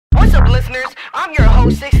listeners? I'm your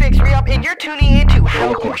host, 66 Re-Up, and you're tuning into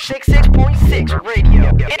Hellcore 66.6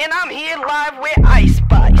 Radio. And I'm here live with Ice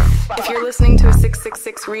Spice. If you're listening to a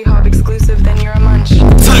 666 Rehab exclusive, then you're a munch.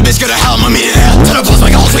 Tell the bitch go to hell, I'ma meet it hell. Tell her post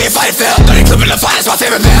my goals, we ain't fight it fail. Got it clipping the fight, that's my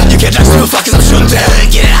favorite band. You can't just do a fuck cause I'm shooting down.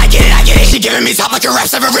 Get it, I get it, I get it. She giving me top like a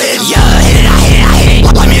rap's ever written. Yeah, hit it, I hit it, I hit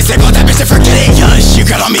it. Let me say about that bitch and forget it. Yeah, she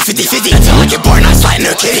got on me 50-50 until I get bored and I'm sliding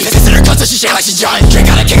her kitty. Piss in her cunt so she shake like she giant. Drink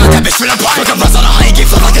out a king like that bitch finna pie. Look up runs on a honey, get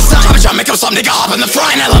flip like a sun. I'm trying to make up some nigga hop in the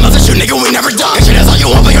fry. And I love nothing shoot nigga, we never done. Get your ass all you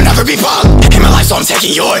want but you'll never be pop. In my life so I'm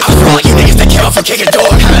taking yours. I was wrong like you niggas that came up for kicking door.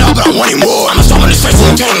 Have it all but I'm wanting more. I'ma stop on the streets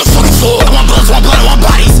till I'm dead on the fucking floor. I want bloods, want blood, I want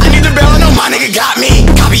bodies. I need the barrel, I know my nigga got me.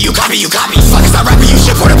 Copy you, copy you, copy. Fuck is that rapping, you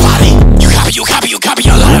shit for the potty. You copy, you copy, you copy.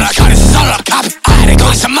 All of the narcotics is all of the copy. I had to go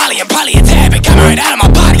to Somali and probably a tab. It coming right out of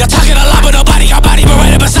my body. You're talking a lot but nobody got body. But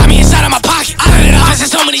right up beside me inside of my pocket. I let it off,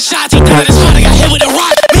 there's so many shots. He thought this one, I got hit with a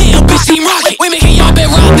rock. Me and bitch team rocket. We making y'all been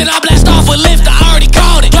robbed, then I blast off with lift. I already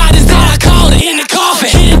called it. God is dead, I called it. In the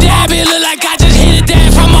coffin. Hit a dab, it look like I just hit a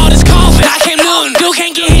dab from all this coughing. I came Newton. Dude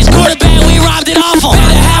can't get his quarterback, we robbed it off him.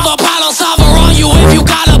 Better have a problem solver on you if you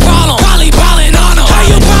got a problem. Probably prowling on him. How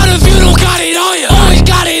you proud if you don't got it on you? Always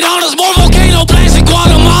got it on us. More volcano blast in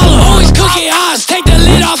Guatemala. Always cooking hot. Take the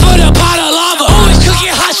lid off of the pot of lava. Always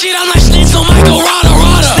cooking hot shit. I'm like Schnitzel, Michael Rada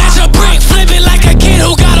Rada. Snatch a brick, flip it like a kid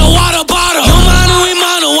who got a water bottle. No mano y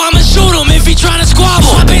mano, I'ma shoot him if he tryna squabble.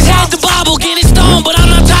 Swap his head to bobble, get it stoned, but I'm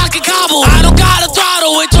not talking cobble. I don't got a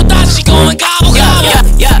throttle, it's your thoughts, she going gobble gobble.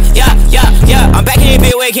 Yeah, I'm back in the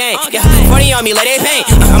big way gang. Yeah, funny on me, let it paint.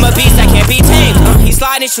 I'm a beast, I can't be tamed. He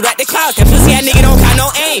sliding, shoot at the clouds. That pussy ass nigga don't got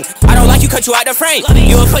no aim. I don't like you, cut you out the frame.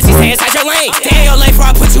 You a pussy, stay inside your lane. Stay in your lane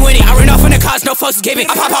before I put you in it. I ran off on the cars, no fucks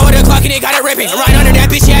giving. I pop out with a Glock and it got it ripping. Right under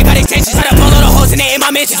that bitch, yeah, I got extensions. Try to pull all the holes in it in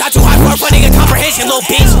my mentions. I too hot for a fun nigga comprehension, little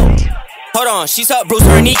bitch. Hold on, she's up, bruise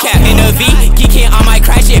her kneecap. In the V, geeking on my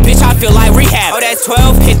crash shit, bitch, I feel like rehab. Oh, that's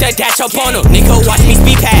 12, hit the dash up on him. Nigga, watch me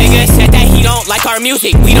speed pad. Nigga said that he don't like our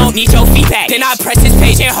music, we don't need your feedback. Then I press his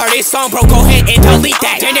page and heard his song, bro, go ahead and delete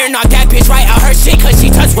that. Then there knock that bitch right out her shit, cause she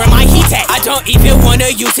touched where my heat's at. I don't even wanna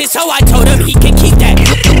use it, so I told him he can keep that.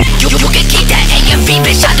 You can keep that AMV,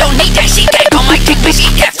 bitch, I don't need that. She dead on my dick, bitch,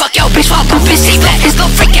 eat that. Fuck your bitch while bumping C-Flat. His little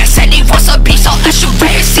freak ass said he wants a beef, so I shoot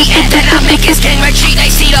rare C. And then I make his gang retreat, they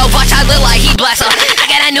see the watch, I look like he bless her. I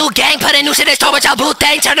got a new gang, put a new shit in store with y'all blue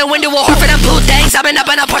thing. Turn the window a whore for them blue things. I've been up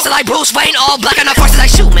in a person like Bruce Wayne. All black on the forces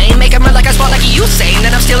like shoot, man. Make him run like a spot like he Usain.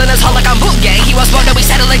 Then I'm stealing his heart like I'm boot gang. He was born that we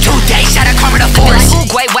settled in 2 days. Shout out Karma the Forest.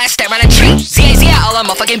 Uruguay West, stare on a tree. Z-A-Z, all I'm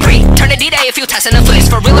a fucking breed. Turn the D-Day if you testing the fleece.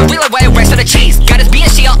 For real, way rest for the cheese. Got his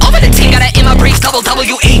B&C all over the team. Got it in my briefs, double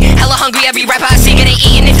W-E. Hella hungry, every rapper I see getting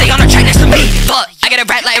eaten if they on the track next to me. But I get a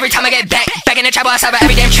rat like every time I get back. Back in the trap, I cyber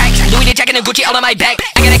every damn track. Louis the jacket and Gucci all on my back.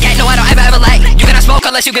 I got a gat, no I don't ever lack. You cannot smoke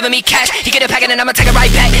unless you giving me cash. He get a packet and I'ma take it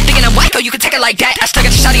right back. Thinking I'm white, you can take it like that. I still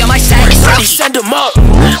got the shawty on my sack. Bernie, send him up.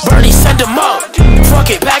 Bernie, send him up.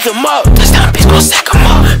 Fuck it, back him up. This time bitch gon' sack him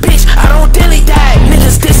up. Bitch, I don't dilly that.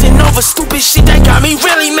 Niggas dissing over stupid shit that got me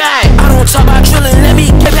really mad. I don't talk about drilling, let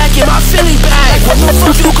me get back in my Philly bag. What the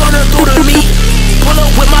fuck you gonna do to me? Pull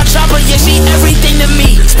up with my chopper, yeah, she everything to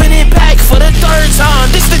me. Spinning back for the 3rd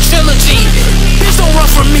time, this the trilogy. Bitch don't run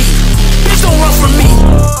from me. Bitch don't run from me.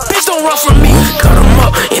 Bitch don't run from me. Cut him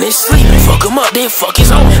up in his sleep, fuck him up, then fuck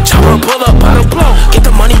his hoe. Chopper pull up, bottle blow, get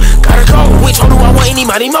the money, gotta go. Which hoe do I want any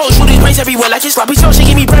money most? Shoot his brains everywhere like it's sloppy Joe. She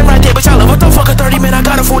give me brain right there, bitch, I love what the fuck a 30 man. I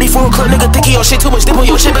got a 44 clip, nigga, think your shit too much, dip on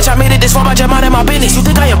your shit, bitch. I made it this far, I just mind my business. You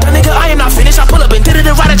think I am done, nigga? I am not finished. I pull up and did it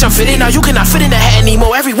right at your fitting. Now you cannot fit in the hat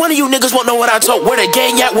anymore. Every one of you niggas won't know what I told. Where the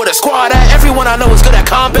gang at, where the squad at? Everyone I know is good at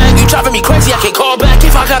combat. You driving me crazy, I can call back.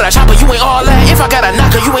 If I got a chopper, you ain't all that. If I got a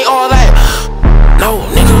knocker, you ain't all that. No,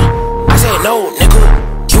 nigga, I said no, nigga.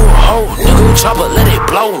 You a hoe, nigga. Chopper, let it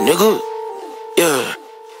blow, nigga. Yeah.